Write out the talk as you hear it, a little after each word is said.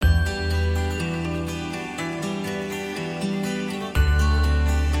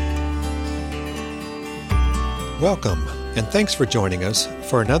Welcome, and thanks for joining us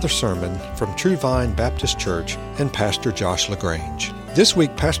for another sermon from True Vine Baptist Church and Pastor Josh LaGrange. This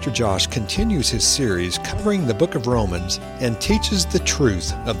week, Pastor Josh continues his series covering the book of Romans and teaches the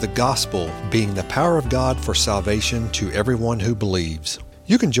truth of the gospel being the power of God for salvation to everyone who believes.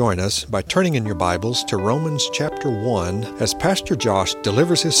 You can join us by turning in your Bibles to Romans chapter 1 as Pastor Josh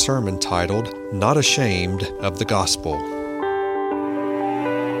delivers his sermon titled, Not Ashamed of the Gospel.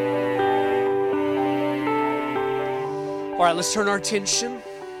 All right, let's turn our attention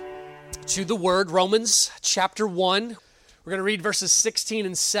to the Word, Romans chapter 1. We're going to read verses 16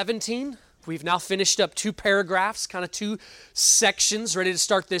 and 17. We've now finished up two paragraphs, kind of two sections, ready to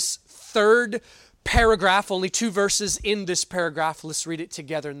start this third paragraph, only two verses in this paragraph. Let's read it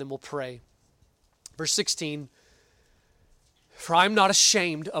together and then we'll pray. Verse 16, "For I am not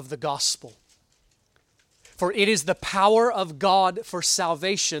ashamed of the gospel, for it is the power of God for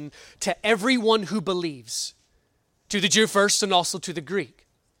salvation to everyone who believes, to the Jew first and also to the Greek.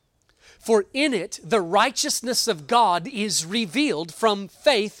 For in it the righteousness of God is revealed from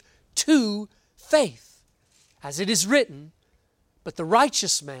faith to faith. As it is written, but the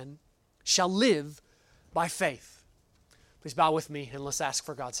righteous man shall live by faith." Please bow with me and let's ask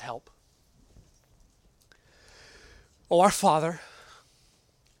for God's help. Oh, our Father,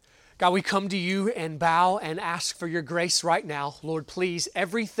 God, we come to you and bow and ask for your grace right now. Lord, please,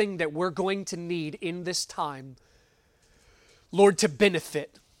 everything that we're going to need in this time, Lord, to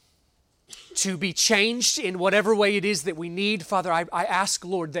benefit, to be changed in whatever way it is that we need. Father, I ask,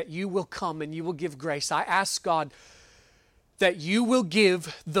 Lord, that you will come and you will give grace. I ask, God, that you will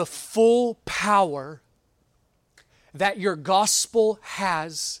give the full power that your gospel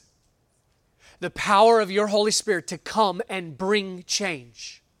has, the power of your Holy Spirit to come and bring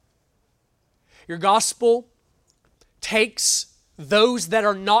change. Your gospel takes those that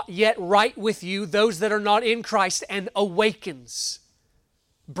are not yet right with you, those that are not in Christ, and awakens,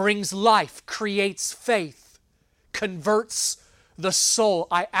 brings life, creates faith, converts the soul.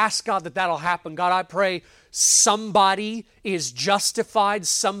 I ask God that that'll happen. God, I pray somebody is justified,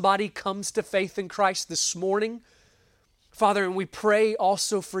 somebody comes to faith in Christ this morning. Father, and we pray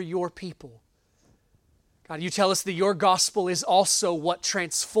also for your people. God, you tell us that your gospel is also what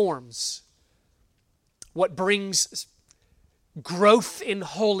transforms, what brings growth in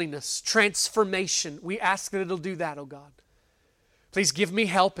holiness, transformation. We ask that it'll do that, oh God. Please give me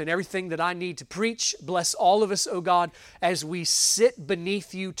help in everything that I need to preach. Bless all of us, oh God, as we sit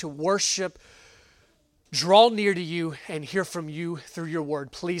beneath you to worship, draw near to you, and hear from you through your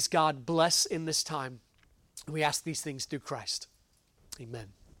word. Please, God, bless in this time. We ask these things through Christ.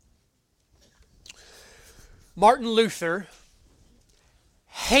 Amen. Martin Luther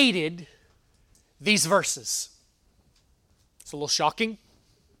hated these verses. It's a little shocking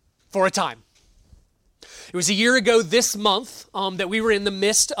for a time. It was a year ago this month that we were in the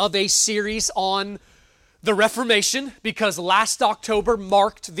midst of a series on the Reformation, because last October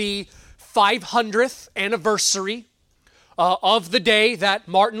marked the 500th anniversary of the day that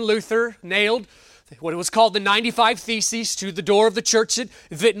Martin Luther nailed what was called the 95 Theses to the door of the church at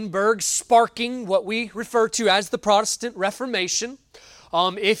Wittenberg, sparking what we refer to as the Protestant Reformation.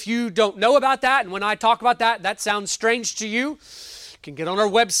 If you don't know about that, and when I talk about that, that sounds strange to you, you can get on our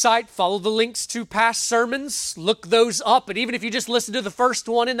website, follow the links to past sermons, look those up, and even if you just listen to the first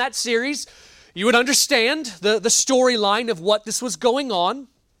one in that series, you would understand the storyline of what this was going on.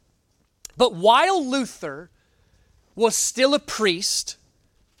 But while Luther was still a priest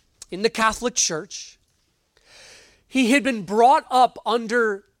in the Catholic Church, he had been brought up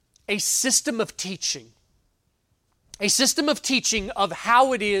under a system of teaching. A system of teaching of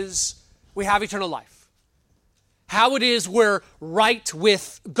how it is we have eternal life. How it is we're right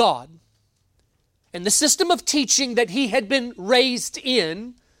with God. And the system of teaching that he had been raised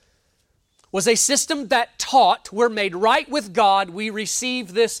in was a system that taught we're made right with God. We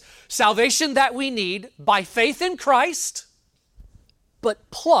receive this salvation that we need by faith in Christ, but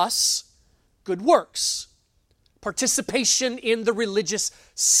plus good works, participation in the religious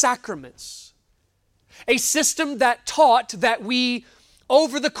sacraments. A system that taught that we,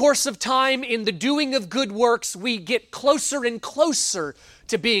 over the course of time, in the doing of good works, we get closer and closer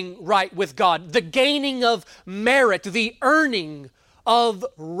to being right with God. The gaining of merit, the earning of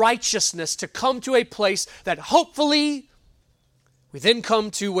righteousness to come to a place that hopefully we then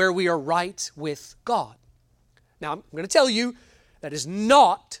come to where we are right with God. Now, I'm going to tell you that is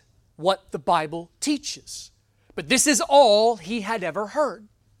not what the Bible teaches. But this is all he had ever heard.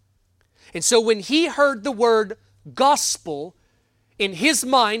 And so when he heard the word gospel, in his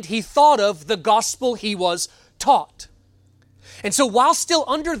mind he thought of the gospel he was taught. And so while still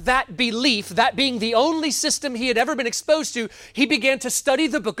under that belief, that being the only system he had ever been exposed to, he began to study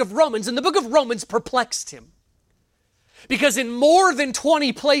the book of Romans. And the book of Romans perplexed him. Because in more than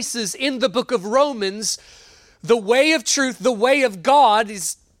 20 places in the book of Romans, the way of truth, the way of God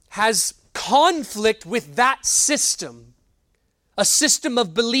has conflict with that system. A system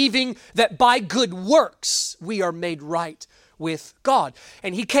of believing that by good works we are made right with God.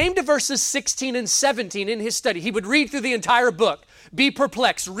 And he came to verses 16 and 17 in his study. He would read through the entire book, be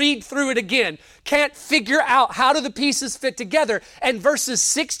perplexed, read through it again, can't figure out how do the pieces fit together. And verses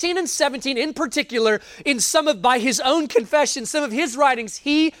 16 and 17 in particular, by his own confession, some of his writings,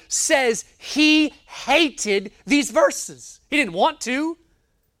 he says he hated these verses. He didn't want to,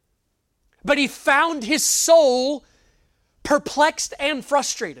 but he found his soul perplexed and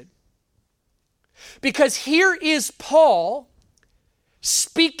frustrated. Because here is Paul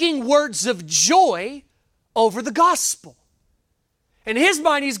speaking words of joy over the gospel. In his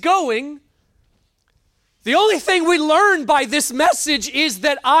mind, he's going, the only thing we learn by this message is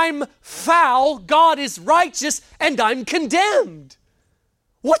that I'm foul, God is righteous, and I'm condemned.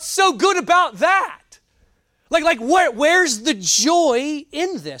 What's so good about that? Where's the joy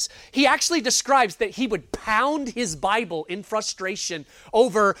in this? He actually describes that he would pound his Bible in frustration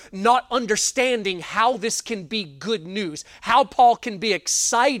over not understanding how this can be good news, how Paul can be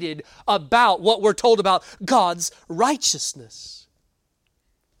excited about what we're told about God's righteousness.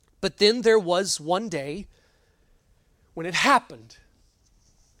 But then there was one day when it happened.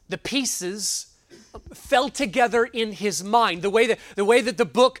 The pieces fell together in his mind. The way that the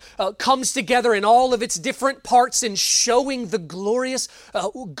book comes together in all of its different parts and showing the glorious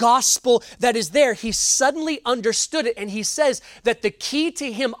gospel that is there, he suddenly understood it, and he says that the key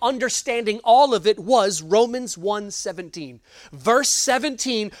to him understanding all of it was Romans 1:17. Verse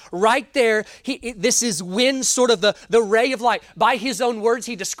 17, right there, this is when sort of the ray of light. By his own words,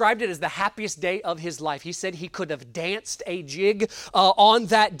 he described it as the happiest day of his life. He said he could have danced a jig on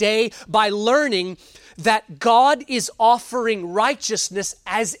that day by learning that God is offering righteousness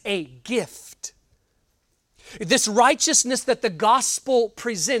as a gift. This righteousness that the gospel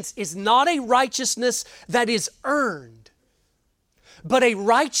presents is not a righteousness that is earned, but a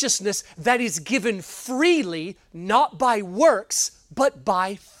righteousness that is given freely, not by works, but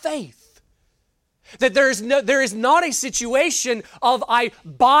by faith. That there is not a situation of I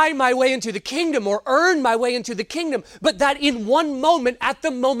buy my way into the kingdom or earn my way into the kingdom, but that in one moment, at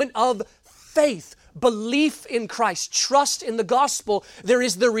the moment of faith, belief in Christ, trust in the gospel, there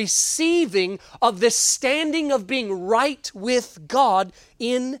is the receiving of this standing of being right with God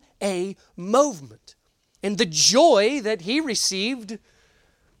in a movement. And the joy that he received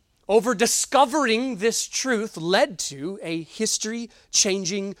over discovering this truth led to a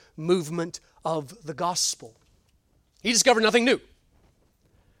history-changing movement of the gospel. He discovered nothing new,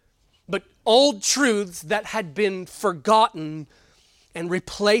 but old truths that had been forgotten and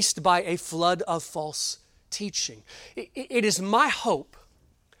replaced by a flood of false teaching. It is my hope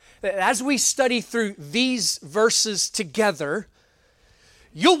that as we study through these verses together,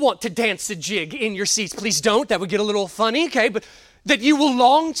 you'll want to dance a jig in your seats. Please don't. That would get a little funny, okay? But that you will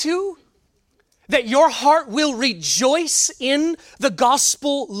long to, that your heart will rejoice in the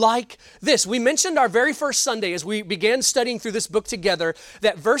gospel like this. We mentioned our very first Sunday as we began studying through this book together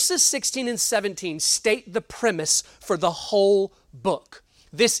that verses 16 and 17 state the premise for the whole book.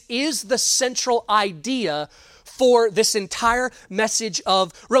 This is the central idea for this entire message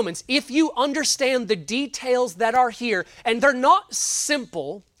of Romans. If you understand the details that are here, and they're not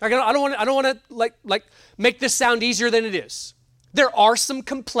simple, I don't want to make this sound easier than it is. There are some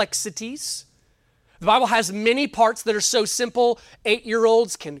complexities. The Bible has many parts that are so simple,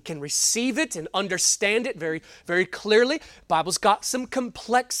 8-year-olds can receive it and understand it very, very clearly. The Bible's got some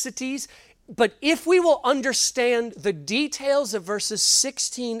complexities. But if we will understand the details of verses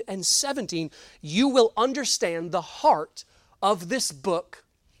 16 and 17, you will understand the heart of this book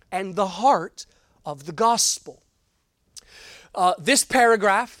and the heart of the gospel. This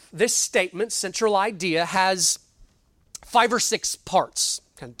paragraph, this statement, central idea, has 5 or 6 parts.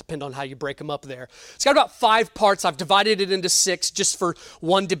 Kind of depend on how you break them up there. It's got about 5 parts. I've divided it into 6 just for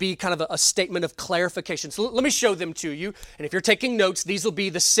one to be kind of a statement of clarification. So let me show them to you. And if you're taking notes, these will be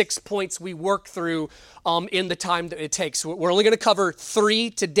the 6 points we work through in the time that it takes. We're only going to cover 3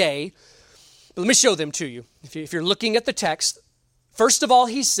 today. But let me show them to you. If you're looking at the text, first of all,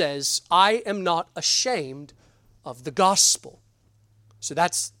 he says, I am not ashamed of the gospel. So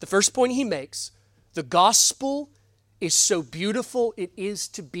that's the first point he makes. The gospel is so beautiful, it is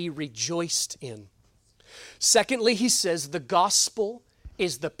to be rejoiced in. Secondly, he says the gospel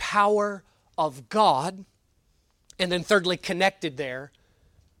is the power of God. And then thirdly, connected there,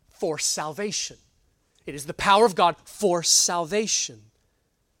 for salvation. It is the power of God for salvation.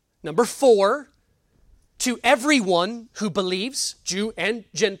 Number 4, to everyone who believes, Jew and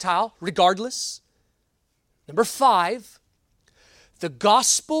Gentile, regardless. Number 5, the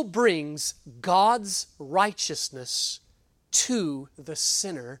gospel brings God's righteousness to the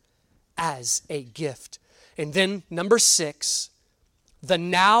sinner as a gift. And then number 6, the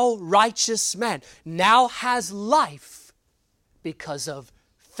now righteous man now has life because of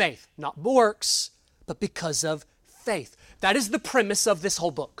faith. Not works, but because of faith. That is the premise of this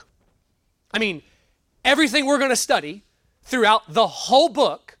whole book. I mean, everything we're going to study throughout the whole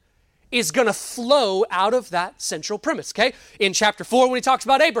book is going to flow out of that central premise, okay? In chapter 4, when he talks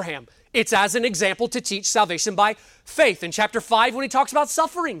about Abraham, it's as an example to teach salvation by faith. In chapter 5, when he talks about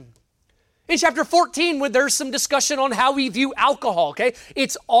suffering. In chapter 14, when there's some discussion on how we view alcohol, okay?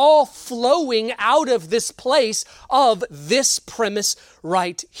 It's all flowing out of this place of this premise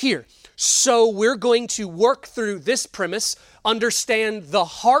right here. So we're going to work through this premise, understand the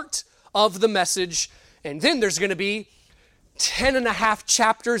heart of the message, and then there's going to be 10.5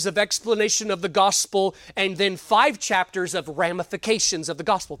 chapters of explanation of the gospel, and then 5 chapters of ramifications of the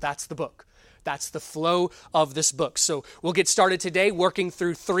gospel. That's the book. That's the flow of this book. So we'll get started today working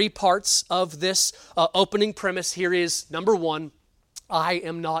through 3 parts of this opening premise. Here is number 1, I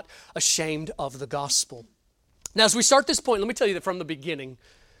am not ashamed of the gospel. Now, as we start this point, let me tell you that from the beginning,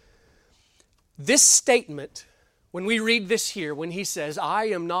 this statement, when we read this here, when he says, I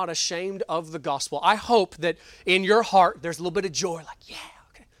am not ashamed of the gospel, I hope that in your heart there's a little bit of joy, like, yeah,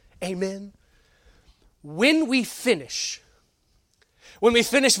 okay, amen. When we finish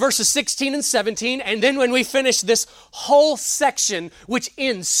verses 16 and 17, and then when we finish this whole section, which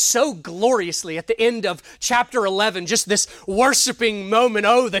ends so gloriously at the end of chapter 11, just this worshiping moment,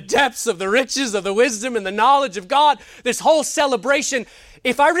 oh, the depths of the riches of the wisdom and the knowledge of God, this whole celebration.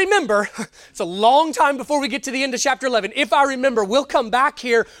 If I remember, it's a long time before we get to the end of chapter 11. If I remember, we'll come back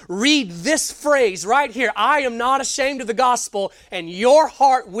here, read this phrase right here, I am not ashamed of the gospel, and your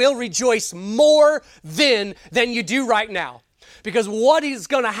heart will rejoice more then than you do right now. Because what is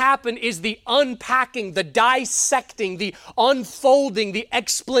going to happen is the unpacking, the dissecting, the unfolding, the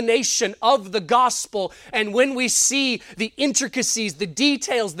explanation of the gospel. And when we see the intricacies, the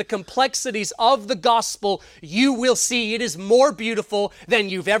details, the complexities of the gospel, you will see it is more beautiful than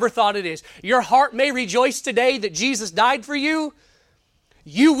you've ever thought it is. Your heart may rejoice today that Jesus died for you.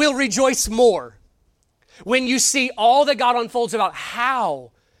 You will rejoice more when you see all that God unfolds about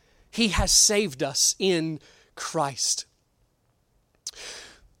how He has saved us in Christ.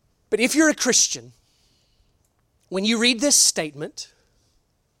 But if you're a Christian, when you read this statement,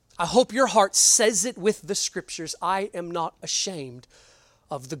 I hope your heart says it with the scriptures, I am not ashamed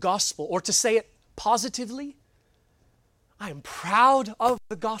of the gospel. Or to say it positively, I am proud of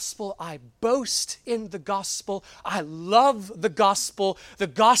the gospel. I boast in the gospel. I love the gospel. The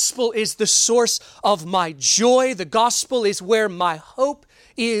gospel is the source of my joy. The gospel is where my hope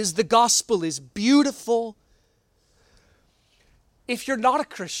is. The gospel is beautiful. If you're not a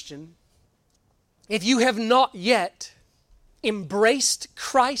Christian, if you have not yet embraced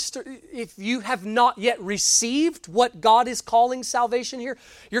Christ, or if you have not yet received what God is calling salvation here,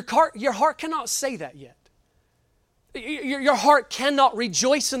 your heart cannot say that yet. Your heart cannot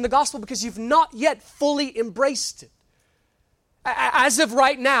rejoice in the gospel because you've not yet fully embraced it. As of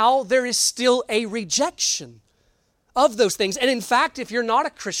right now, there is still a rejection of those things. And in fact, if you're not a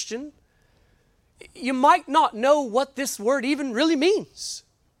Christian, you might not know what this word even really means.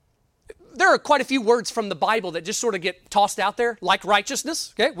 There are quite a few words from the Bible that just sort of get tossed out there, like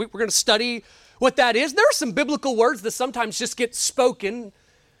righteousness. Okay, we're going to study what that is. There are some biblical words that sometimes just get spoken,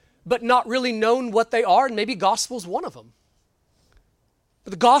 but not really known what they are, and maybe gospel's one of them.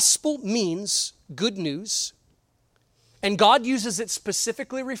 But the gospel means good news, and God uses it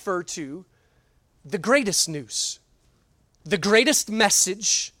specifically refer to the greatest news, the greatest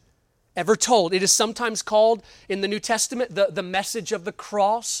message ever told. It is sometimes called in the New Testament the message of the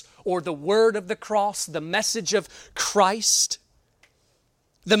cross, or the word of the cross, the message of Christ.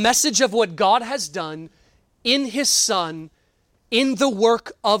 The message of what God has done in His Son, in the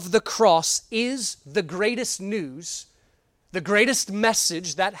work of the cross, is the greatest news, the greatest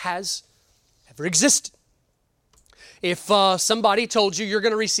message that has ever existed. If somebody told you you're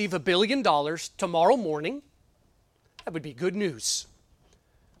going to receive $1 billion tomorrow morning, that would be good news.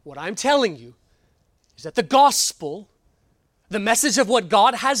 What I'm telling you is that the gospel, the message of what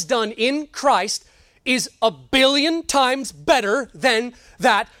God has done in Christ, is 1 billion times better than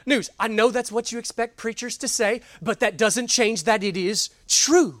that news. I know that's what you expect preachers to say, but that doesn't change that it is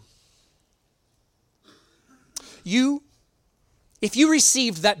true. if you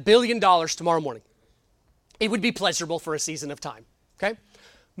received that $1 billion tomorrow morning, it would be pleasurable for a season of time, okay?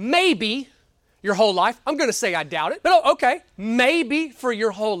 Maybe your whole life. I'm going to say I doubt it, but okay, maybe for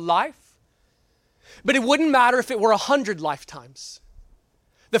your whole life. But it wouldn't matter if it were 100 lifetimes.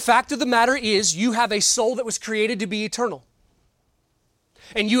 The fact of the matter is you have a soul that was created to be eternal.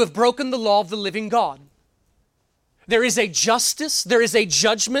 And you have broken the law of the living God. There is a justice, there is a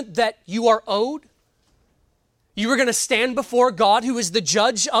judgment that you are owed. You are going to stand before God, who is the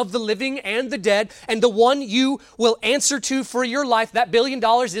judge of the living and the dead, and the one you will answer to for your life. That $1 billion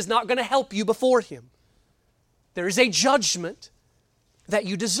is not going to help you before Him. There is a judgment that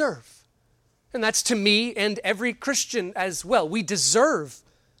you deserve. And that's to me and every Christian as well. We deserve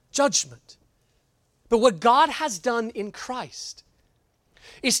judgment. But what God has done in Christ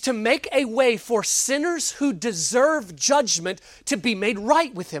is to make a way for sinners who deserve judgment to be made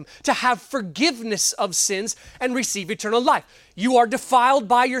right with Him, to have forgiveness of sins and receive eternal life. You are defiled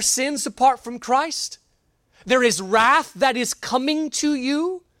by your sins apart from Christ. There is wrath that is coming to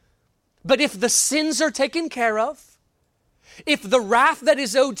you, but if the sins are taken care of, if the wrath that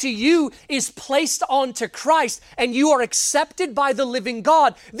is owed to you is placed onto Christ and you are accepted by the living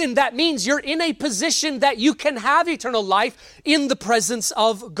God, then that means you're in a position that you can have eternal life in the presence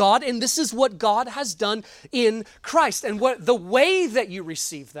of God. And this is what God has done in Christ. And the way that you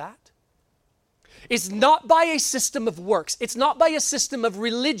receive that is not by a system of works. It's not by a system of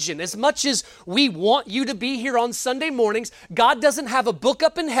religion. As much as we want you to be here on Sunday mornings, God doesn't have a book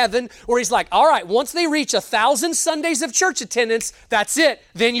up in heaven where He's like, all right, once they reach 1,000 Sundays of church attendance, that's it.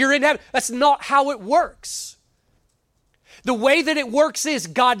 Then you're in heaven. That's not how it works. The way that it works is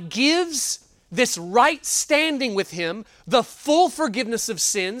God gives this right standing with Him, the full forgiveness of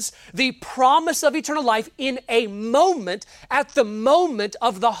sins, the promise of eternal life in a moment, at the moment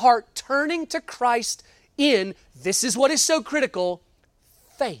of the heart turning to Christ in, this is what is so critical,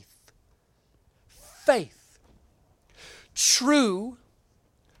 faith. Faith. True,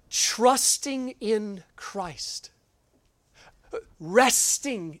 trusting in Christ.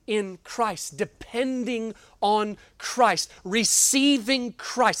 Resting in Christ, depending on Christ, receiving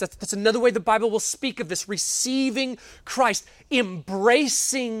Christ. That's another way the Bible will speak of this, receiving Christ,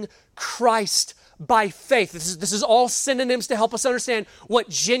 embracing Christ by faith. This is all synonyms to help us understand what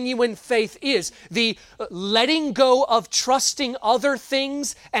genuine faith is. The letting go of trusting other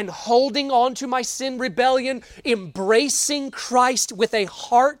things and holding on to my sin rebellion, embracing Christ with a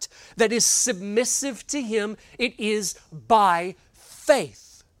heart that is submissive to Him. It is by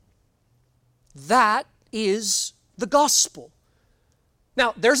faith. That is the gospel.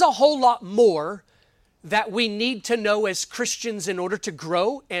 Now, there's a whole lot more that we need to know as Christians in order to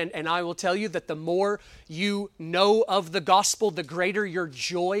grow. And I will tell you that the more you know of the gospel, the greater your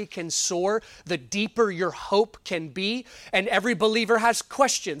joy can soar, the deeper your hope can be. And every believer has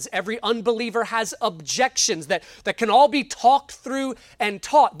questions. Every unbeliever has objections that can all be talked through and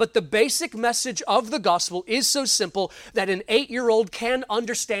taught. But the basic message of the gospel is so simple that an 8-year-old can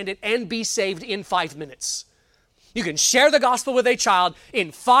understand it and be saved in 5 minutes. You can share the gospel with a child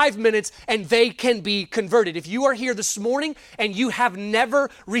in 5 minutes and they can be converted. If you are here this morning and you have never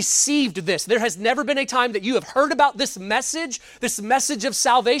received this, there has never been a time that you have heard about this message of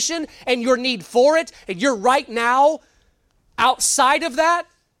salvation and your need for it, and you're right now outside of that,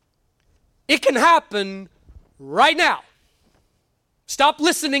 it can happen right now. Stop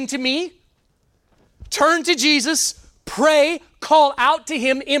listening to me. Turn to Jesus, pray, call out to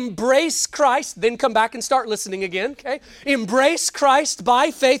Him, embrace Christ, then come back and start listening again, okay? Embrace Christ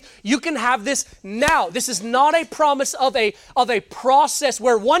by faith. You can have this now. This is not a promise of a process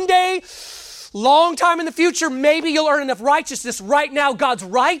where one day, long time in the future, maybe you'll earn enough righteousness. Right now, God's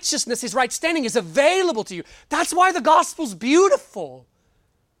righteousness, His right standing is available to you. That's why the gospel's beautiful.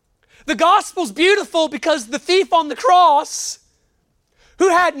 The gospel's beautiful because the thief on the cross, who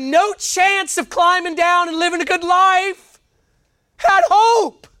had no chance of climbing down and living a good life, had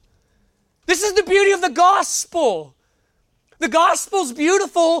hope. This is the beauty of the gospel. The gospel's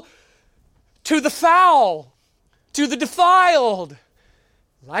beautiful to the foul, to the defiled,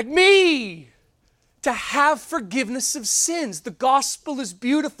 like me, to have forgiveness of sins. The gospel is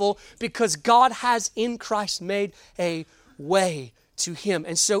beautiful because God has in Christ made a way to Him.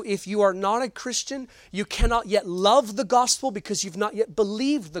 And so if you are not a Christian, you cannot yet love the gospel because you've not yet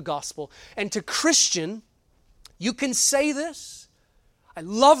believed the gospel. And to Christian, you can say this: I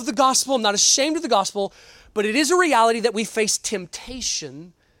love the gospel, I'm not ashamed of the gospel, but it is a reality that we face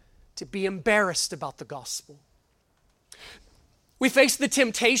temptation to be embarrassed about the gospel. We face the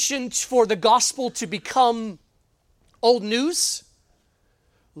temptation for the gospel to become old news,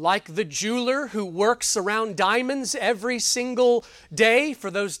 like the jeweler who works around diamonds every single day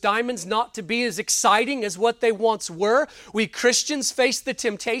for those diamonds not to be as exciting as what they once were, we Christians face the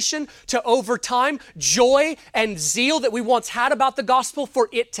temptation to, over time, joy and zeal that we once had about the gospel, for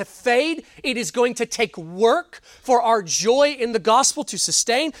it to fade. It is going to take work for our joy in the gospel to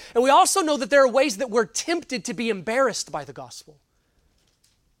sustain. And we also know that there are ways that we're tempted to be embarrassed by the gospel.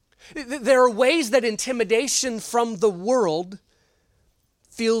 There are ways that intimidation from the world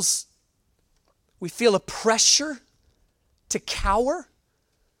we feel a pressure to cower,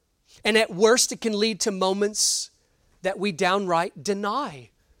 and at worst it can lead to moments that we downright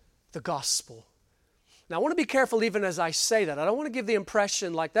deny the gospel. Now I want to be careful even as I say that. I don't want to give the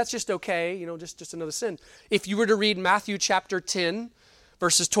impression like that's just okay, just another sin. If you were to read Matthew chapter 10,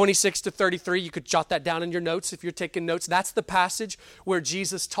 verses 26 to 33, you could jot that down in your notes if you're taking notes. That's the passage where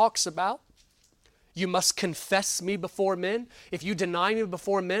Jesus talks about, you must confess me before men. If you deny me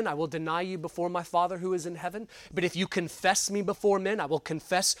before men, I will deny you before my Father who is in heaven. But if you confess me before men, I will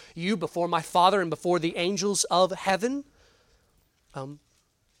confess you before my Father and before the angels of heaven.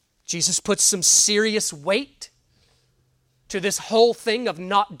 Jesus puts some serious weight to this whole thing of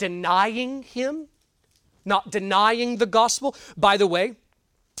not denying him, not denying the gospel. By the way,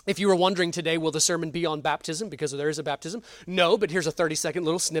 if you were wondering today, will the sermon be on baptism because there is a baptism? No, but here's a 30-second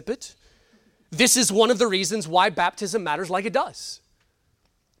little snippet. This is one of the reasons why baptism matters like it does.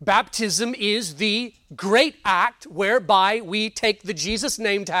 Baptism is the great act whereby we take the Jesus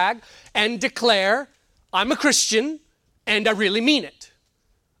name tag and declare, I'm a Christian and I really mean it.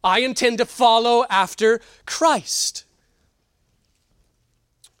 I intend to follow after Christ.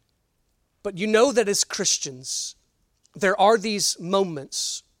 But you know that as Christians, there are these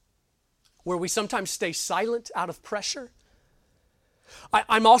moments where we sometimes stay silent out of pressure.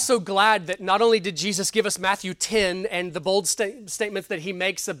 I'm also glad that not only did Jesus give us Matthew 10 and the bold statements that he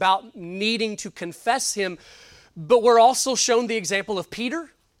makes about needing to confess him, but we're also shown the example of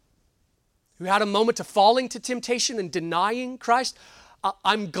Peter, who had a moment of falling to temptation and denying Christ.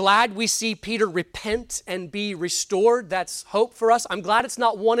 I'm glad we see Peter repent and be restored. That's hope for us. I'm glad it's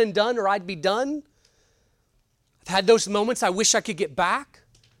not one and done or I'd be done. I've had those moments I wish I could get back.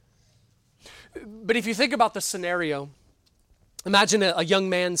 But if you think about the scenario, imagine a young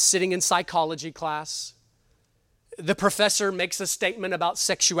man sitting in psychology class. The professor makes a statement about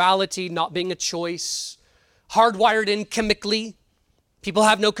sexuality not being a choice, hardwired in chemically. People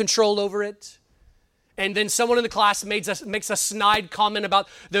have no control over it. And then someone in the class makes a snide comment about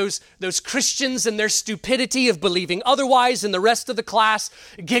those Christians and their stupidity of believing otherwise, and the rest of the class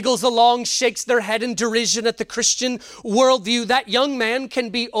giggles along, shakes their head in derision at the Christian worldview. That young man can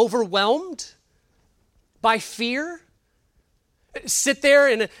be overwhelmed by fear, sit there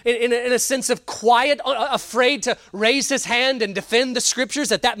in a sense of quiet, afraid to raise his hand and defend the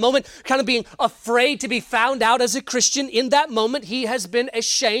scriptures at that moment, kind of being afraid to be found out as a Christian. In that moment, he has been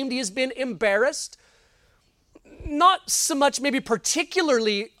ashamed, he has been embarrassed. Not so much maybe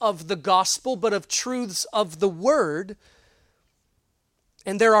particularly of the gospel, but of truths of the word.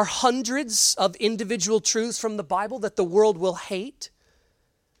 And there are hundreds of individual truths from the Bible that the world will hate.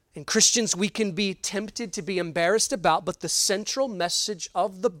 And Christians, we can be tempted to be embarrassed about, but the central message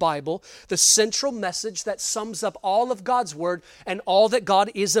of the Bible, the central message that sums up all of God's word and all that God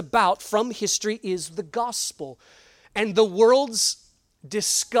is about from history is the gospel. And the world's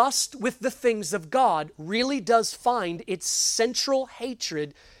disgust with the things of God really does find its central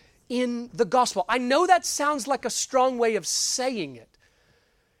hatred in the gospel. I know that sounds like a strong way of saying it,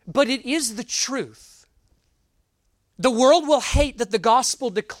 but it is the truth. The world will hate that the gospel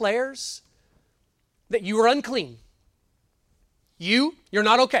declares that you are unclean. You're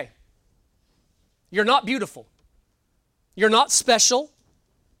not okay. You're not beautiful. You're not special.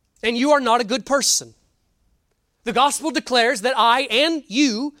 And you are not a good person. The gospel declares that I and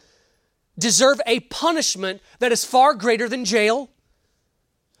you deserve a punishment that is far greater than jail.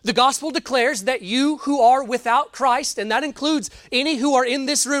 The gospel declares that you who are without Christ, and that includes any who are in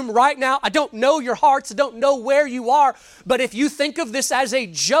this room right now, I don't know your hearts, I don't know where you are, but if you think of this as a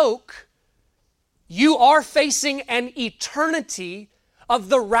joke, you are facing an eternity of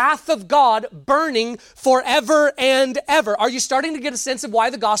the wrath of God burning forever and ever. Are you starting to get a sense of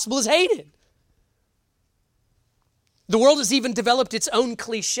why the gospel is hated? The world has even developed its own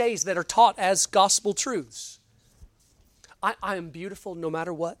cliches that are taught as gospel truths. I am beautiful no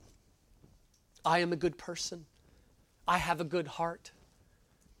matter what. I am a good person. I have a good heart.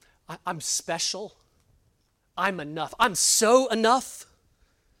 I'm special. I'm enough. I'm so enough.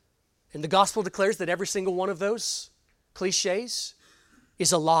 And the gospel declares that every single one of those cliches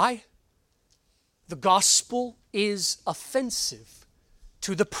is a lie. The gospel is offensive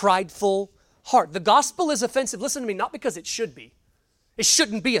to the prideful heart. The gospel is offensive, listen to me, not because it should be. It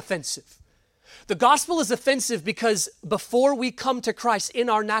shouldn't be offensive. The gospel is offensive because before we come to Christ in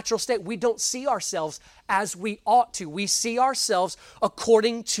our natural state, we don't see ourselves as we ought to. We see ourselves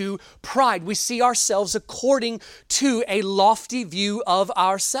according to pride. We see ourselves according to a lofty view of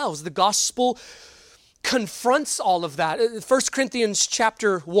ourselves. The gospel confronts all of that. 1 Corinthians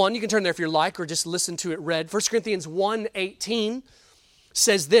chapter 1, you can turn there if you like, or just listen to it read. 1 Corinthians 1:18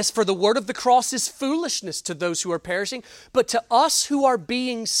 says this, "For the word of the cross is foolishness to those who are perishing, but to us who are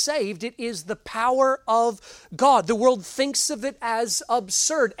being saved, it is the power of God." The world thinks of it as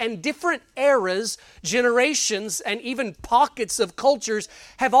absurd, and different eras, generations, and even pockets of cultures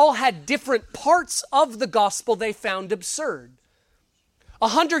have all had different parts of the gospel they found absurd.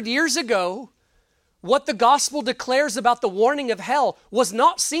 100 years ago, what the gospel declares about the warning of hell was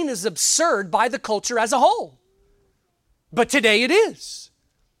not seen as absurd by the culture as a whole. But today it is.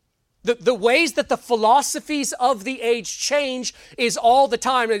 The ways that the philosophies of the age change is all the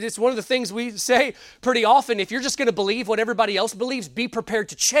time. It's one of the things we say pretty often. If you're just going to believe what everybody else believes, be prepared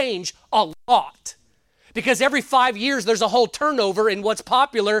to change a lot. Because every 5 years, there's a whole turnover in what's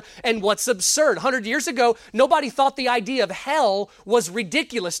popular and what's absurd. 100 years ago, nobody thought the idea of hell was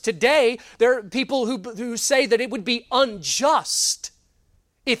ridiculous. Today, there are people who say that it would be unjust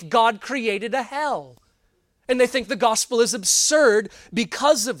if God created a hell. And they think the gospel is absurd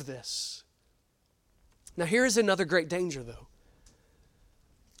because of this. Now, here is another great danger, though.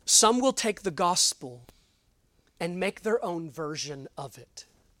 Some will take the gospel and make their own version of it.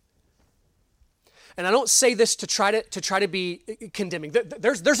 And I don't say this to try to be condemning.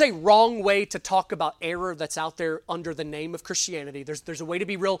 There's a wrong way to talk about error that's out there under the name of Christianity. There's a way to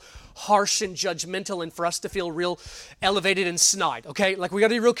be real harsh and judgmental and for us to feel real elevated and snide, okay? Like we got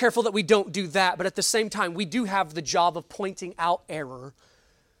to be real careful that we don't do that, but at the same time, we do have the job of pointing out error.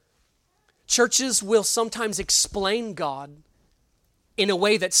 Churches will sometimes explain God in a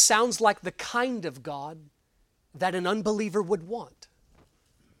way that sounds like the kind of God that an unbeliever would want.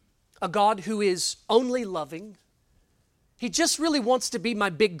 A God who is only loving. He just really wants to be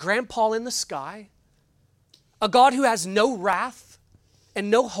my big grandpa in the sky. A God who has no wrath and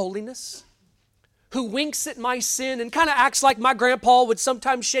no holiness. Who winks at my sin and kind of acts like my grandpa would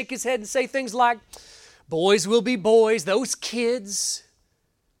sometimes shake his head and say things like, boys will be boys, those kids.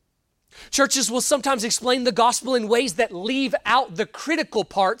 Churches will sometimes explain the gospel in ways that leave out the critical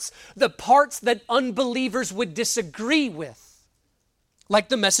parts, the parts that unbelievers would disagree with. Like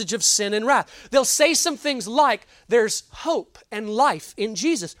the message of sin and wrath. They'll say some things like, there's hope and life in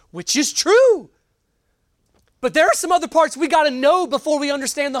Jesus, which is true. But there are some other parts we got to know before we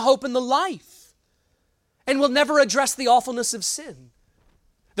understand the hope and the life. And we'll never address the awfulness of sin,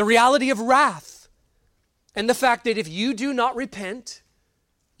 the reality of wrath, and the fact that if you do not repent,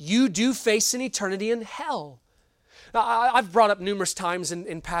 you do face an eternity in hell. Now, I've brought up numerous times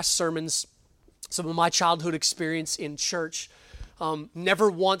in past sermons some of my childhood experience in church.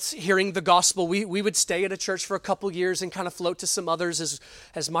 Never once hearing the gospel. We would stay at a church for a couple years and kind of float to some others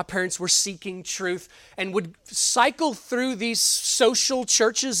as my parents were seeking truth and would cycle through these social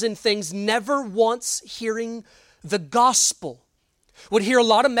churches and things, never once hearing the gospel. Would hear a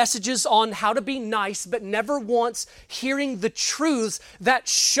lot of messages on how to be nice, but never once hearing the truths that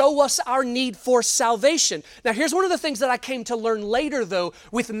show us our need for salvation. Now, here's one of the things that I came to learn later, though,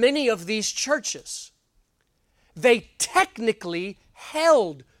 with many of these churches. They technically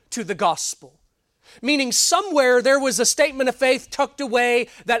held to the gospel. Meaning somewhere there was a statement of faith tucked away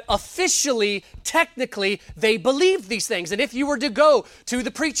that officially, technically, they believed these things. And if you were to go to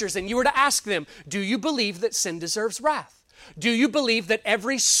the preachers and you were to ask them, do you believe that sin deserves wrath? Do you believe that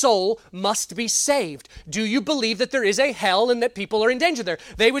every soul must be saved? Do you believe that there is a hell and that people are in danger there?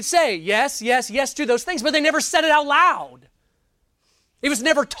 They would say yes, yes, yes to those things, but they never said it out loud. It was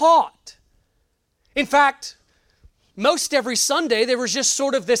never taught. In fact, most every Sunday, there was just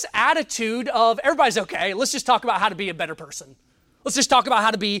sort of this attitude of everybody's okay. Let's just talk about how to be a better person. Let's just talk about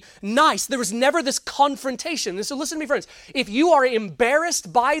how to be nice. There was never this confrontation. And so listen to me, friends. If you are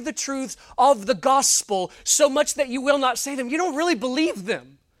embarrassed by the truths of the gospel so much that you will not say them, you don't really believe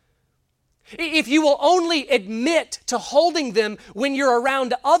them. If you will only admit to holding them when you're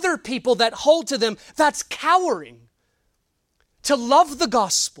around other people that hold to them, that's cowering. To love the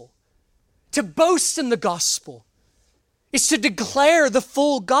gospel, to boast in the gospel, is to declare the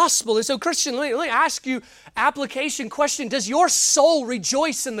full gospel. And so, Christian, let me ask you application question. Does your soul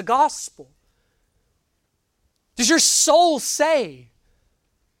rejoice in the gospel? Does your soul say,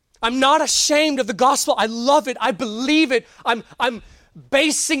 I'm not ashamed of the gospel. I love it. I believe it. I'm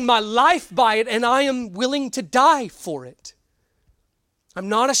basing my life by it, and I am willing to die for it. I'm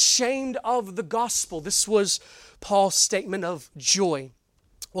not ashamed of the gospel. This was Paul's statement of joy.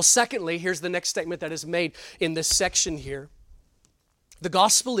 Well, secondly, here's the next statement that is made in this section here. The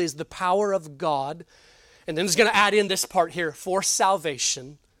gospel is the power of God, and then he's going to add in this part here, for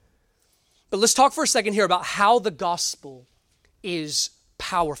salvation. But let's talk for a second here about how the gospel is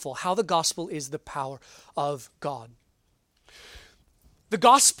powerful, how the gospel is the power of God. The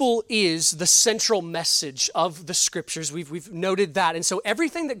gospel is the central message of the scriptures. We've noted that. And so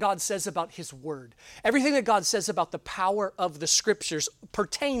everything that God says about his word, everything that God says about the power of the scriptures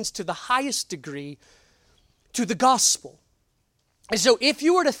pertains to the highest degree to the gospel. And so if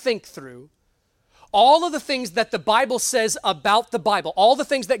you were to think through all of the things that the Bible says about the Bible, all the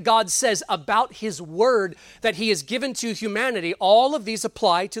things that God says about his word that he has given to humanity, all of these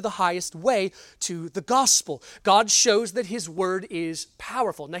apply to the highest way to the gospel. God shows that his word is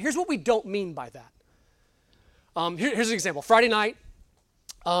powerful. Now, here's what we don't mean by that. Here's an example. Friday night,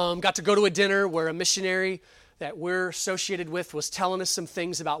 got to go to a dinner where a missionary that we're associated with was telling us some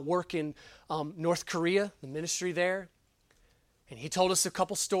things about work in North Korea, the ministry there. And he told us a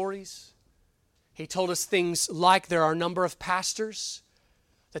couple stories. He told us things like there are a number of pastors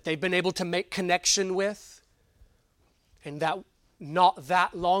that they've been able to make connection with, and that not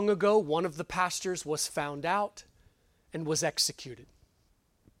that long ago, one of the pastors was found out and was executed.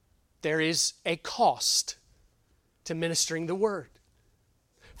 There is a cost to ministering the word.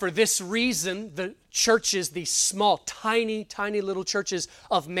 For this reason, the churches, these small, tiny, tiny little churches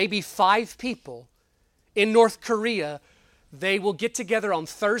of maybe 5 people in North Korea, they will get together on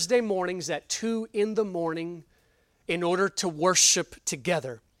Thursday mornings at 2 a.m. in order to worship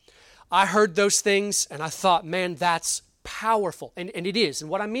together. I heard those things and I thought, man, that's powerful. And it is.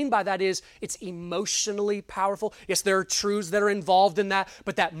 And what I mean by that is it's emotionally powerful. Yes, there are truths that are involved in that,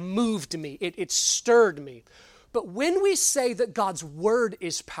 but that moved me. It stirred me. But when we say that God's word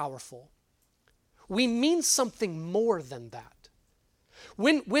is powerful, we mean something more than that.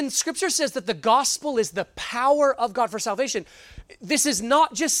 When Scripture says that the gospel is the power of God for salvation, this is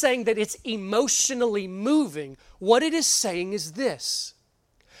not just saying that it's emotionally moving. What it is saying is this: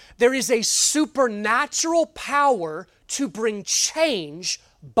 there is a supernatural power to bring change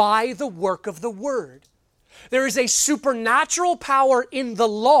by the work of the word. There is a supernatural power in the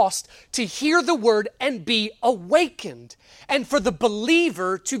lost to hear the word and be awakened, and for the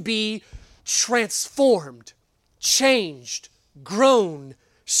believer to be transformed, changed, grown,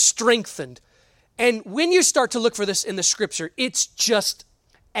 strengthened. And when you start to look for this in the scripture, it's just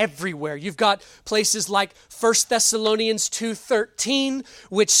everywhere. You've got places like 1 Thessalonians 2:13,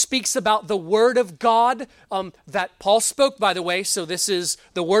 which speaks about the word of God that Paul spoke, by the way. So this is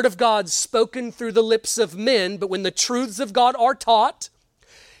the word of God spoken through the lips of men, but when the truths of God are taught,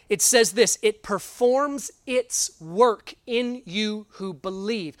 it says this: it performs its work in you who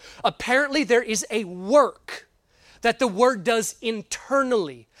believe. Apparently there is a work that the word does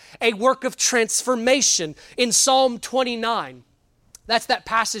internally, a work of transformation. In Psalm 29, that's that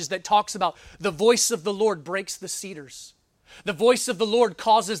passage that talks about the voice of the Lord breaks the cedars. The voice of the Lord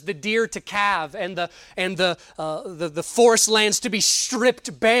causes the deer to calve and the forest lands to be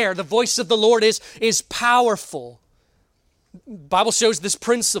stripped bare. The voice of the Lord is powerful. The Bible shows this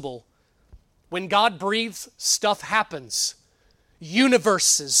principle. When God breathes, stuff happens.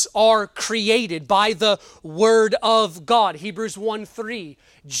 Universes are created by the word of God. Hebrews 1:3.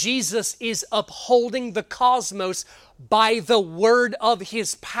 Jesus is upholding the cosmos by the word of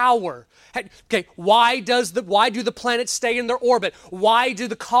his power. Okay, why do the planets stay in their orbit? Why do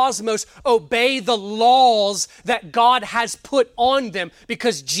the cosmos obey the laws that God has put on them?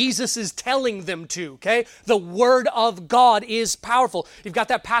 Because Jesus is telling them to, okay? The word of God is powerful. You've got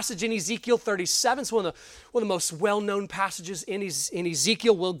that passage in Ezekiel 37. It's one of the most well-known passages in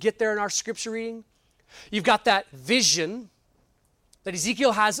Ezekiel. We'll get there in our scripture reading. You've got that vision that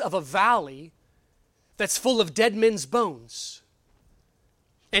Ezekiel has of a valley that's full of dead men's bones.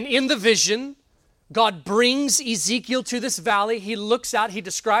 And in the vision, God brings Ezekiel to this valley. He looks out, he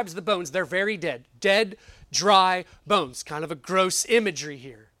describes the bones. They're very dead. Dead, dry bones. Kind of a gross imagery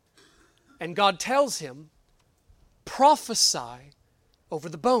here. And God tells him, prophesy over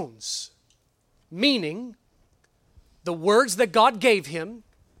the bones. Meaning, the words that God gave him,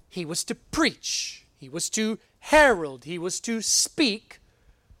 he was to preach. He was to herald. He was to speak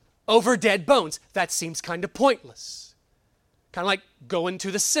over dead bones. That seems kind of pointless. Kind of like going to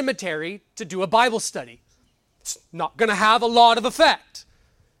the cemetery to do a Bible study. It's not going to have a lot of effect.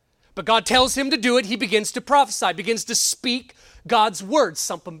 But God tells him to do it. He begins to prophesy, begins to speak God's words.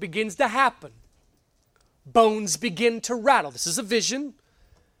 Something begins to happen. Bones begin to rattle. This is a vision.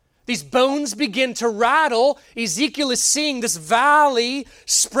 These bones begin to rattle. Ezekiel is seeing this valley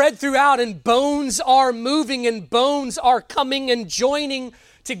spread throughout, and bones are moving and bones are coming and joining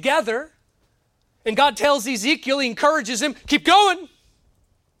together. And God tells Ezekiel, he encourages him, keep going,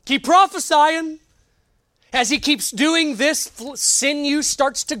 keep prophesying. As he keeps doing this, sinew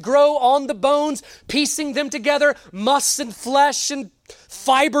starts to grow on the bones, piecing them together. Muscle and flesh and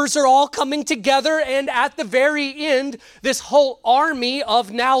fibers are all coming together. And at the very end, this whole army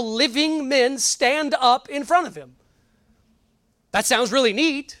of now living men stand up in front of him. That sounds really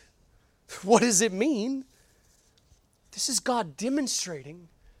neat. What does it mean? This is God demonstrating.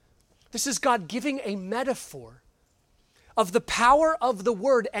 This is God giving a metaphor of the power of the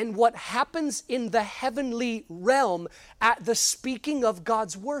word and what happens in the heavenly realm at the speaking of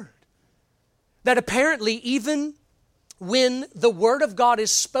God's word. That apparently even when the word of God is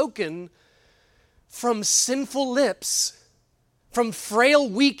spoken from sinful lips, from frail,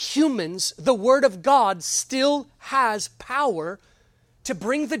 weak humans, the word of God still has power to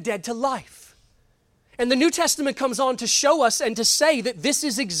bring the dead to life. And the New Testament comes on to show us and to say that this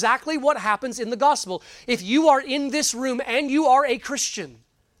is exactly what happens in the gospel. If you are in this room and you are a Christian,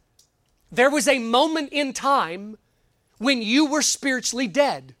 there was a moment in time when you were spiritually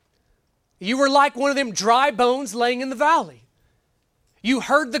dead. You were like one of them dry bones laying in the valley. You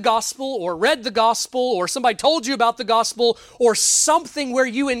heard the gospel or read the gospel or somebody told you about the gospel or something where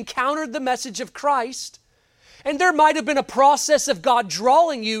you encountered the message of Christ. And there might have been a process of God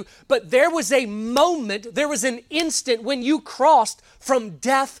drawing you, but there was a moment, there was an instant when you crossed from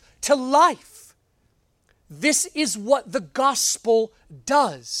death to life. This is what the gospel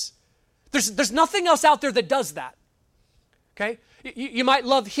does. There's nothing else out there that does that. Okay? You might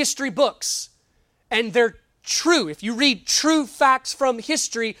love history books, and they're true. If you read true facts from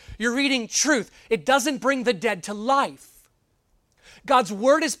history, you're reading truth. It doesn't bring the dead to life. God's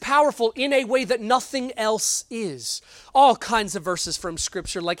word is powerful in a way that nothing else is. All kinds of verses from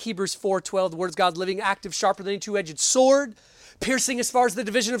Scripture, like Hebrews 4:12, the word of God's living, active, sharper than any two-edged sword, piercing as far as the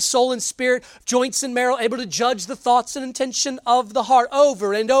division of soul and spirit, joints and marrow, able to judge the thoughts and intention of the heart.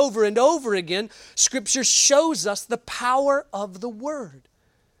 Over and over and over again, Scripture shows us the power of the word.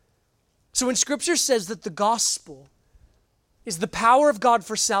 So when Scripture says that the gospel is the power of God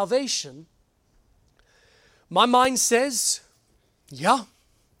for salvation, my mind says, yeah.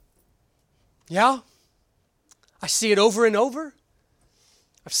 I see it over and over.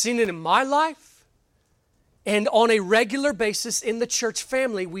 I've seen it in my life. And on a regular basis in the church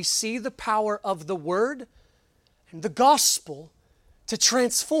family, we see the power of the word and the gospel to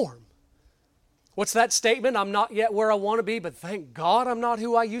transform. What's that statement? I'm not yet where I want to be, but thank God I'm not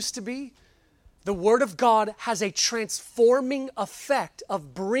who I used to be. The word of God has a transforming effect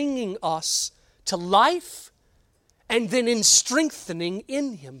of bringing us to life and then in strengthening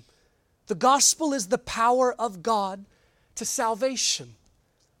in Him. The gospel is the power of God to salvation.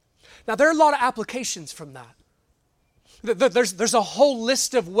 Now, there are a lot of applications from that. There's a whole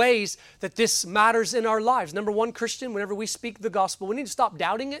list of ways that this matters in our lives. Number one, Christian, whenever we speak the gospel, we need to stop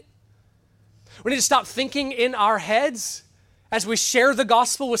doubting it. We need to stop thinking in our heads as we share the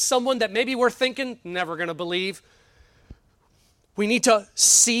gospel with someone that maybe we're thinking, never going to believe. We need to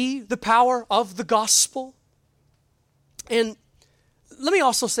see the power of the gospel. And let me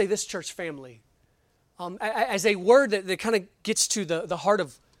also say this, church family, as a word that kind of gets to the heart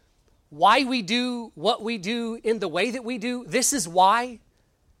of why we do what we do in the way that we do. This is why.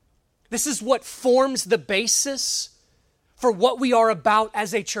 This is what forms the basis for what we are about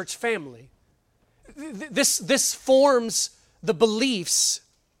as a church family. This forms the beliefs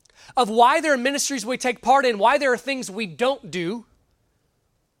of why there are ministries we take part in, why there are things we don't do,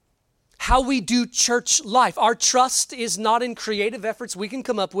 how we do church life. Our trust is not in creative efforts we can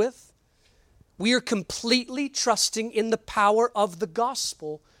come up with. We are completely trusting in the power of the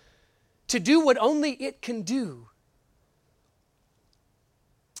gospel to do what only it can do.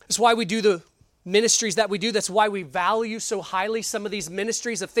 That's why we do the ministries that we do. That's why we value so highly some of these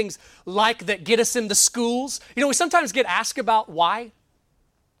ministries of things like that get us into schools. You know, we sometimes get asked about why.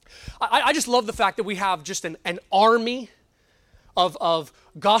 I just love the fact that we have just an army of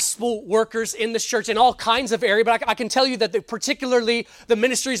gospel workers in this church in all kinds of areas, but I can tell you that particularly the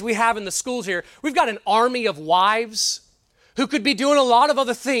ministries we have in the schools here, we've got an army of wives who could be doing a lot of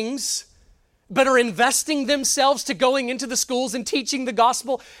other things, but are investing themselves to going into the schools and teaching the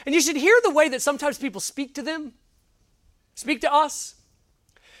gospel. And you should hear the way that sometimes people speak to them, speak to us.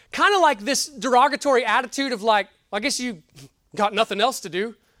 Kind of like this derogatory attitude of like, I guess you got nothing else to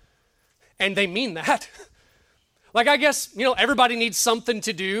do. And they mean that. Like, I guess, everybody needs something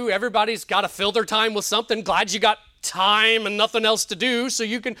to do. Everybody's got to fill their time with something. Glad you got time and nothing else to do, so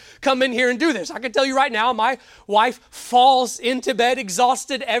you can come in here and do this. I can tell you right now, my wife falls into bed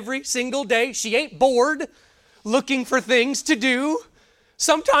exhausted every single day. She ain't bored looking for things to do.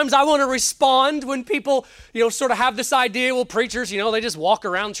 Sometimes I want to respond when people, sort of have this idea, well, preachers, they just walk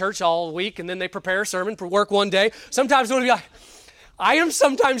around church all week and then they prepare a sermon for work one day. Sometimes I want to be like, I am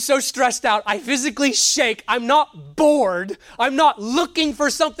sometimes so stressed out, I physically shake. I'm not bored. I'm not looking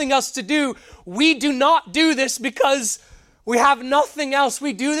for something else to do. We do not do this because we have nothing else.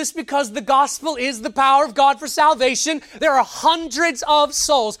 We do this because the gospel is the power of God for salvation. There are hundreds of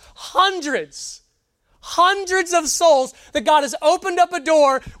souls, hundreds of souls that God has opened up a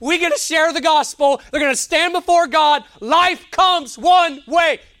door. We get to share the gospel. They're going to stand before God. Life comes one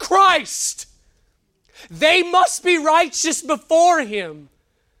way, Christ. They must be righteous before Him.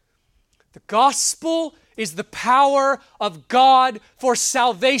 The gospel is the power of God for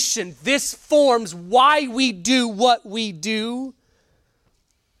salvation. This forms why we do what we do.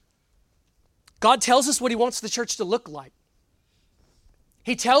 God tells us what He wants the church to look like.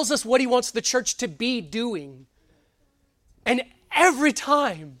 He tells us what He wants the church to be doing. And every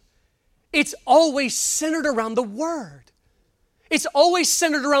time, it's always centered around the Word. It's always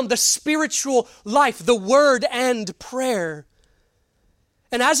centered around the spiritual life, the Word and prayer.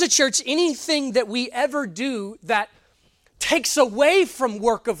 And as a church, anything that we ever do that takes away from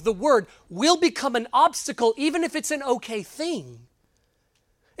work of the Word will become an obstacle, even if it's an okay thing.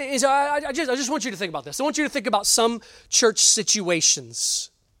 I just want you to think about this. I want you to think about some church situations.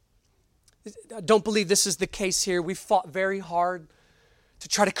 I don't believe this is the case here. We've fought very hard to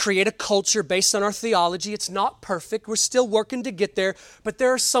try to create a culture based on our theology. It's not perfect. We're still working to get there, but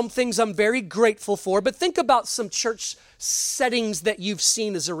there are some things I'm very grateful for. But think about some church settings that you've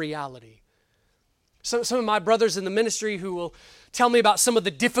seen as a reality. Some of my brothers in the ministry who will tell me about some of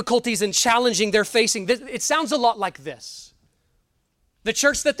the difficulties and challenging they're facing. It sounds a lot like this. The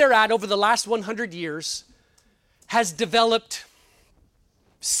church that they're at over the last 100 years has developed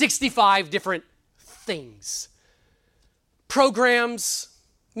 65 different things. Programs,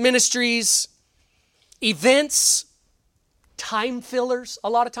 ministries, events, time fillers a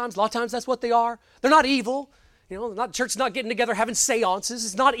lot of times. A lot of times that's what they are. They're not evil. Church's not getting together having seances.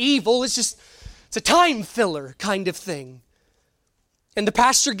 It's not evil. It's a time filler kind of thing. And the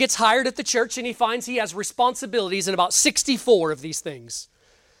pastor gets hired at the church and he finds he has responsibilities in about 64 of these things.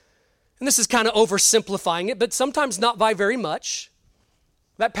 And this is kind of oversimplifying it, but sometimes not by very much.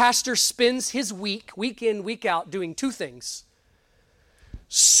 That pastor spends his week in, week out, doing two things.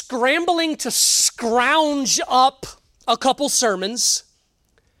 Scrambling to scrounge up a couple sermons,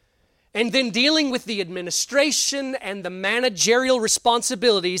 and then dealing with the administration and the managerial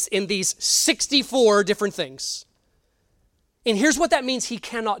responsibilities in these 64 different things. And here's what that means he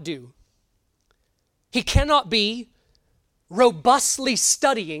cannot do. He cannot be robustly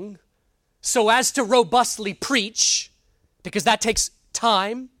studying so as to robustly preach, because that takes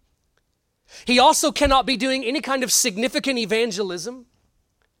time. He also cannot be doing any kind of significant evangelism.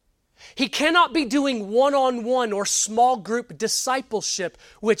 He cannot be doing one-on-one or small group discipleship,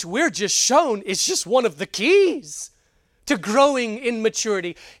 which we're just shown is just one of the keys to growing in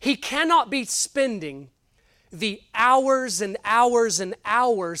maturity. He cannot be spending the hours and hours and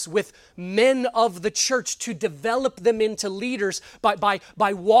hours with men of the church to develop them into leaders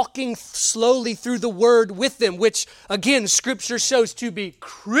by walking slowly through the Word with them, which, again, Scripture shows to be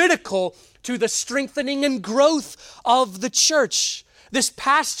critical to the strengthening and growth of the church. This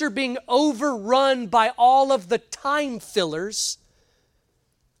pastor being overrun by all of the time fillers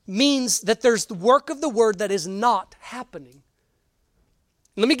means that there's the work of the Word that is not happening.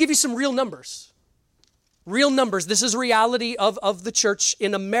 Let me give you some real numbers. Real numbers. This is reality of the church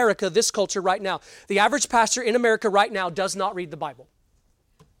in America, this culture right now. The average pastor in America right now does not read the Bible.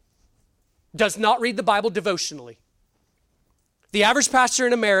 Does not read the Bible devotionally. The average pastor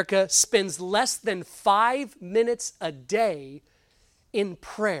in America spends less than 5 minutes a day in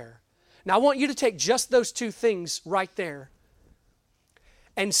prayer. Now, I want you to take just those two things right there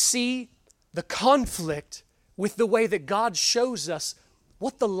and see the conflict with the way that God shows us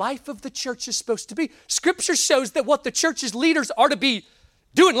what the life of the church is supposed to be. Scripture shows that what the church's leaders are to be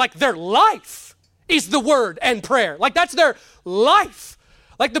doing, like their life is the Word and prayer. Like that's their life.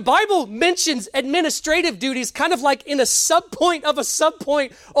 Like the Bible mentions administrative duties kind of like in a subpoint of a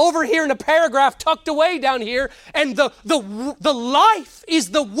subpoint over here in a paragraph tucked away down here. And the life is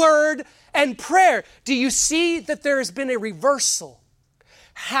the Word and prayer. Do you see that there has been a reversal?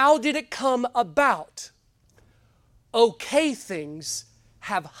 How did it come about? Okay things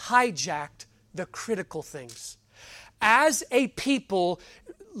have hijacked the critical things. As a people,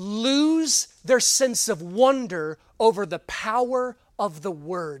 lose their sense of wonder over the power of the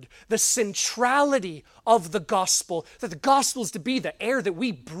Word, the centrality of the gospel, that the gospel is to be the air that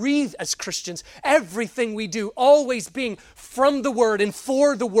we breathe as Christians, everything we do, always being from the Word and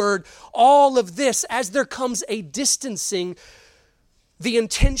for the Word, all of this, as there comes a distancing, the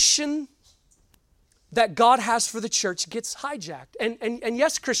intention that God has for the church gets hijacked. And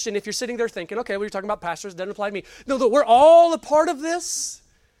yes, Christian, if you're sitting there thinking, okay, well, you're talking about pastors, doesn't apply to me. No, we're all a part of this.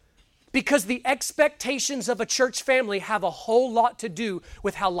 Because the expectations of a church family have a whole lot to do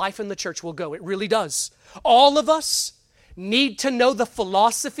with how life in the church will go. It really does. All of us need to know the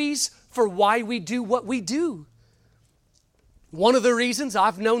philosophies for why we do what we do. One of the reasons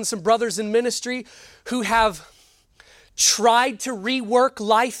I've known some brothers in ministry who have tried to rework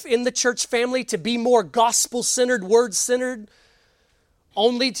life in the church family to be more gospel-centered, word-centered,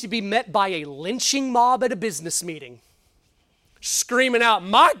 only to be met by a lynching mob at a business meeting. Screaming out,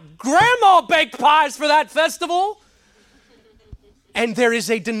 my grandma baked pies for that festival. And there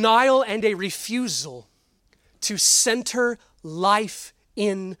is a denial and a refusal to center life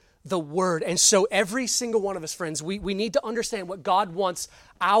in the Word. And so every single one of us, friends, we need to understand what God wants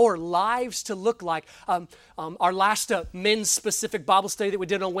our lives to look like. Our last men's specific Bible study that we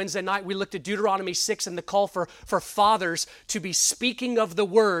did on Wednesday night, we looked at Deuteronomy 6 and the call for fathers to be speaking of the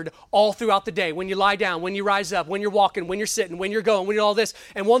Word all throughout the day. When you lie down, when you rise up, when you're walking, when you're sitting, when you're going, when you're all this.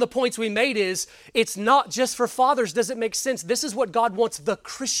 And one of the points we made is, it's not just for fathers. Does it make sense? This is what God wants the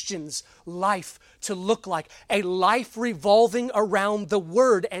Christian's life to look like. A life revolving around the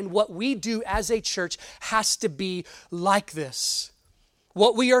Word. And what we do as a church has to be like this.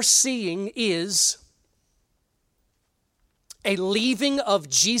 What we are seeing is a leaving of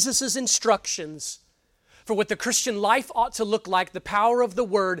Jesus' instructions for what the Christian life ought to look like, the power of the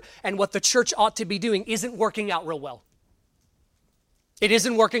Word, and what the church ought to be doing isn't working out real well. It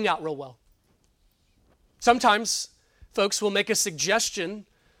isn't working out real well. Sometimes folks will make a suggestion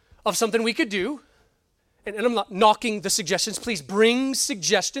of something we could do, and I'm not knocking the suggestions, please bring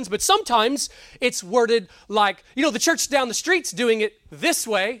suggestions, but sometimes it's worded like, the church down the street's doing it this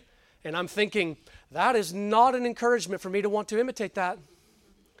way, and I'm thinking, that is not an encouragement for me to want to imitate that.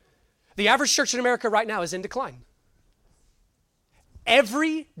 The average church in America right now is in decline.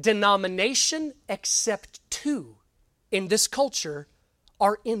 Every denomination except 2 in this culture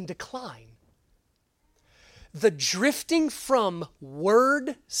are in decline. The drifting from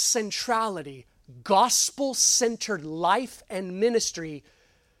word centrality, gospel-centered life and ministry,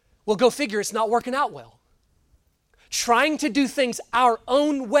 well, go figure, it's not working out well. Trying to do things our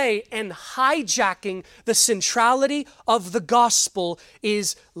own way and hijacking the centrality of the gospel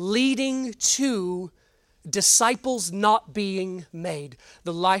is leading to disciples not being made.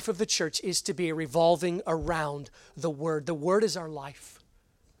 The life of the church is to be revolving around the Word. The Word is our life.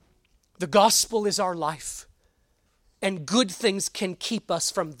 The gospel is our life. And good things can keep us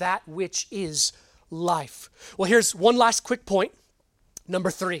from that which is life. Well, here's one last quick point.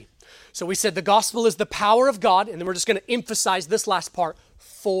 Number 3. So we said the gospel is the power of God, and then we're just going to emphasize this last part,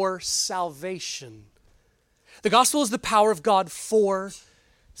 for salvation. The gospel is the power of God for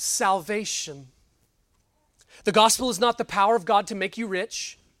salvation. The gospel is not the power of God to make you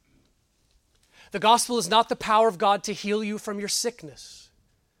rich. The gospel is not the power of God to heal you from your sickness.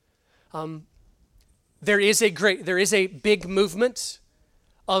 There is a big movement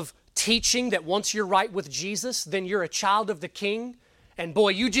of teaching that once you're right with Jesus, then you're a child of the King. And boy,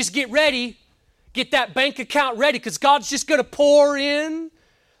 you just get ready. Get that bank account ready because God's just going to pour in.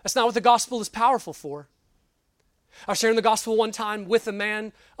 That's not what the gospel is powerful for. I was sharing the gospel one time with a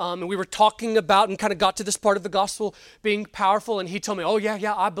man, and we were talking about and kind of got to this part of the gospel being powerful. And he told me, oh,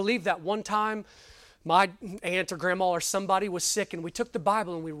 yeah, I believe that. One time, my aunt or grandma or somebody was sick, and we took the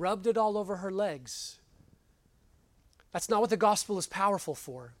Bible and we rubbed it all over her legs. That's not what the gospel is powerful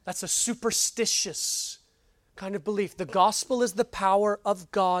for. That's a superstitious kind of belief. The gospel is the power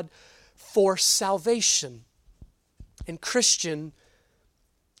of God for salvation. And Christian,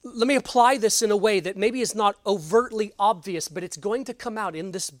 let me apply this in a way that maybe is not overtly obvious, but it's going to come out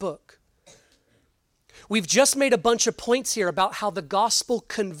in this book. We've just made a bunch of points here about how the gospel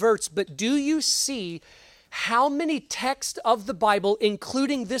converts, but do you see how many texts of the Bible,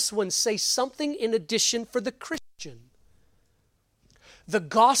 including this one, say something in addition for the Christian? The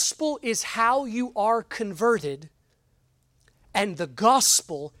gospel is how you are converted, and the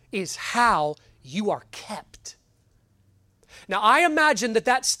gospel is how you are kept. Now, I imagine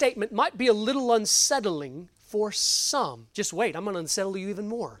that statement might be a little unsettling for some. Just wait, I'm going to unsettle you even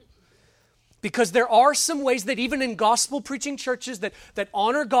more. Because there are some ways that even in gospel preaching churches that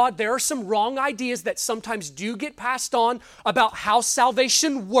honor God, there are some wrong ideas that sometimes do get passed on about how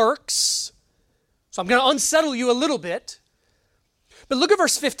salvation works. So I'm going to unsettle you a little bit. But look at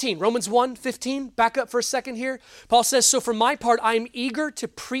verse 15, Romans 1:15. Back up for a second here. Paul says, "So for my part, I am eager to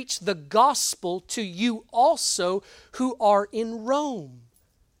preach the gospel to you also who are in Rome."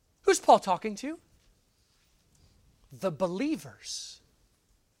 Who's Paul talking to? The believers.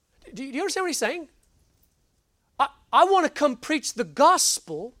 Do you understand what he's saying? I want to come preach the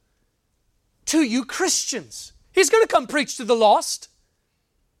gospel to you Christians. He's going to come preach to the lost.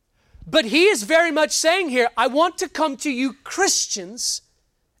 But he is very much saying here, I want to come to you Christians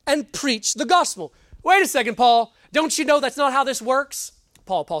and preach the gospel. Wait a second, Paul. Don't you know that's not how this works?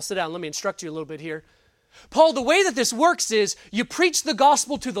 Paul, sit down. Let me instruct you a little bit here. Paul, the way that this works is you preach the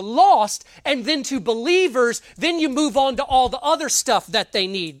gospel to the lost and then to believers, then you move on to all the other stuff that they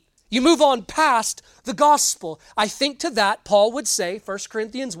need. You move on past the gospel. I think to that, Paul would say, 1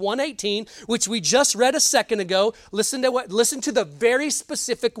 Corinthians 1:18, which we just read a second ago. Listen to the very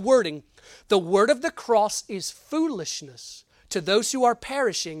specific wording. The word of the cross is foolishness to those who are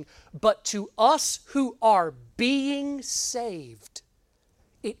perishing, but to us who are being saved,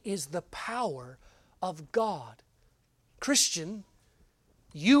 it is the power of God. Christian,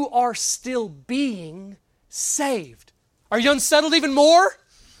 you are still being saved. Are you unsettled even more?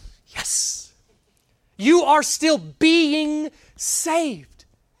 Yes. You are still being saved.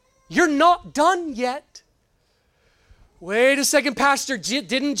 You're not done yet. Wait a second, Pastor.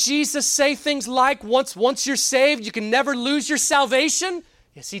 Didn't Jesus say things like, once you're saved, you can never lose your salvation?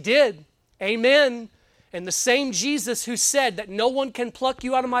 Yes, he did. Amen. And the same Jesus who said that no one can pluck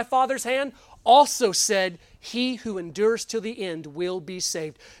you out of my Father's hand also said, he who endures till the end will be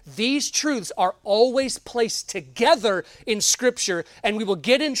saved. These truths are always placed together in Scripture, and we will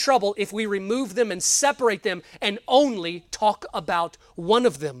get in trouble if we remove them and separate them and only talk about one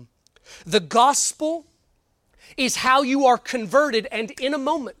of them. The gospel is how you are converted, and in a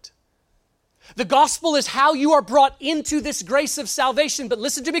moment. The gospel is how you are brought into this grace of salvation. But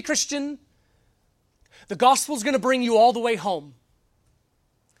listen to me, Christian. The gospel is going to bring you all the way home.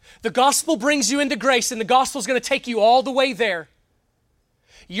 The gospel brings you into grace, and the gospel is going to take you all the way there.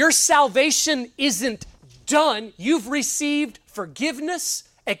 Your salvation isn't done. You've received forgiveness,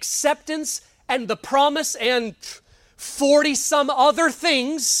 acceptance, and the promise, and 40 some other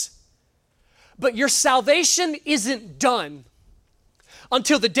things. But your salvation isn't done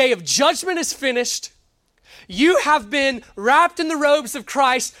until the day of judgment is finished. You have been wrapped in the robes of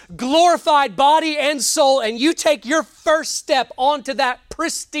Christ, glorified body and soul, and you take your first step onto that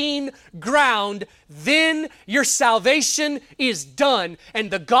pristine ground. Then your salvation is done.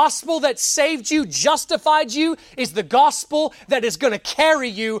 And the gospel that saved you, justified you, is the gospel that is going to carry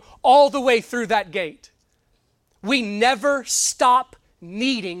you all the way through that gate. We never stop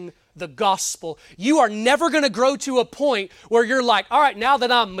needing the gospel. You are never going to grow to a point where you're like, all right, now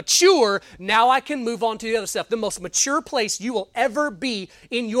that I'm mature, now I can move on to the other stuff. The most mature place you will ever be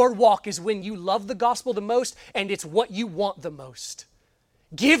in your walk is when you love the gospel the most and it's what you want the most.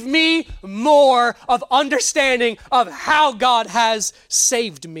 Give me more of understanding of how God has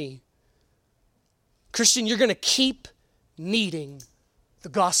saved me. Christian, you're going to keep needing the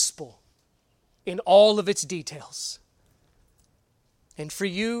gospel in all of its details. And for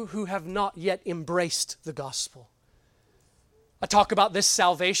you who have not yet embraced the gospel, I talk about this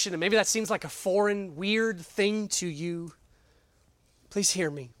salvation, and maybe that seems like a foreign, weird thing to you. Please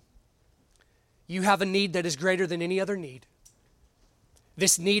hear me. You have a need that is greater than any other need.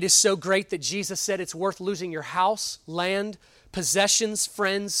 This need is so great that Jesus said it's worth losing your house, land, possessions,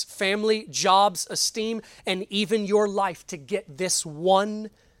 friends, family, jobs, esteem, and even your life to get this one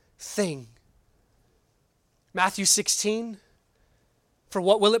thing. Matthew 16, for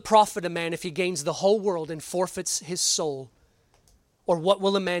what will it profit a man if he gains the whole world and forfeits his soul? Or what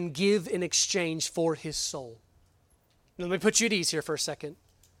will a man give in exchange for his soul? Now, let me put you at ease here for a second.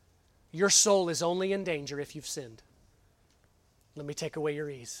 Your soul is only in danger if you've sinned. Let me take away your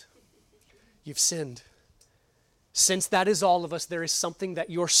ease. You've sinned. Since that is all of us, there is something that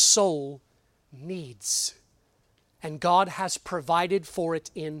your soul needs. And God has provided for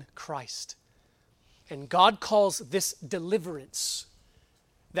it in Christ. And God calls this deliverance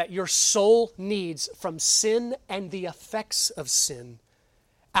that your soul needs from sin and the effects of sin,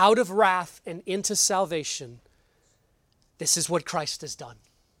 out of wrath and into salvation. This is what Christ has done.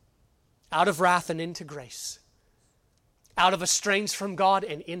 Out of wrath and into grace. Out of estranged from God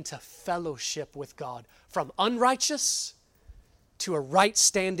and into fellowship with God. From unrighteous to a right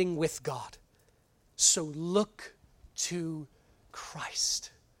standing with God. So look to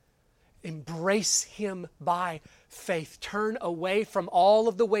Christ. Embrace Him by faith. Turn away from all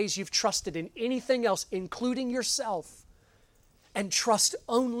of the ways you've trusted in anything else, including yourself, and trust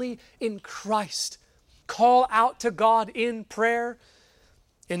only in Christ. Call out to God in prayer,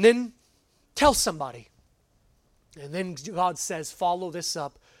 and then tell somebody. And then God says, follow this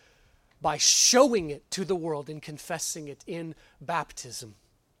up by showing it to the world and confessing it in baptism.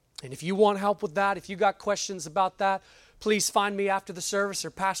 And if you want help with that, if you got questions about that, please find me after the service,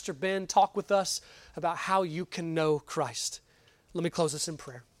 or Pastor Ben. Talk with us about how you can know Christ. Let me close this in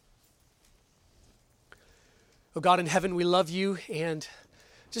prayer. Oh God in heaven, we love you, and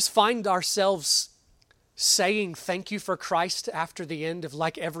just find ourselves saying thank you for Christ after the end of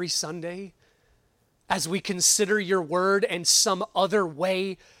like every Sunday as we consider your word and some other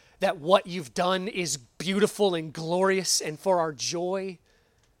way that what you've done is beautiful and glorious and for our joy.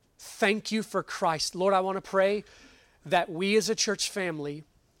 Thank you for Christ. Lord, I want to pray that we as a church family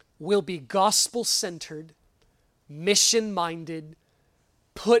will be gospel-centered, mission-minded,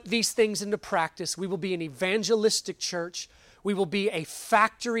 put these things into practice. We will be an evangelistic church. We will be a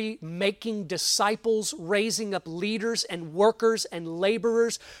factory making disciples, raising up leaders and workers and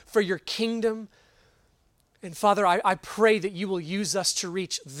laborers for your kingdom. And Father, I pray that you will use us to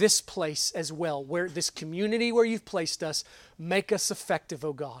reach this place as well, where this community where you've placed us. Make us effective,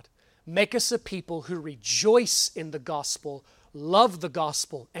 oh God. Make us a people who rejoice in the gospel, love the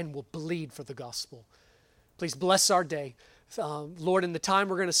gospel, and will bleed for the gospel. Please bless our day. Lord, in the time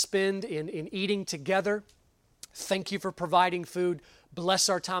we're going to spend in eating together, thank you for providing food. Bless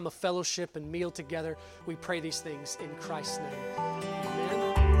our time of fellowship and meal together. We pray these things in Christ's name. Amen.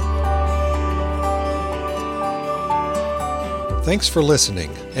 Thanks for listening,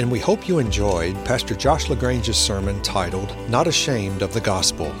 and we hope you enjoyed Pastor Josh LaGrange's sermon titled, Not Ashamed of the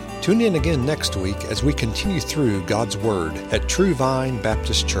Gospel. Tune in again next week as we continue through God's Word at True Vine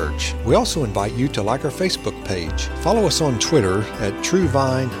Baptist Church. We also invite you to like our Facebook page, follow us on Twitter at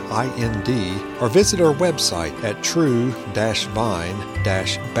TrueVineIND, or visit our website at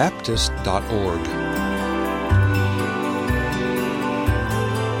true-vine-baptist.org.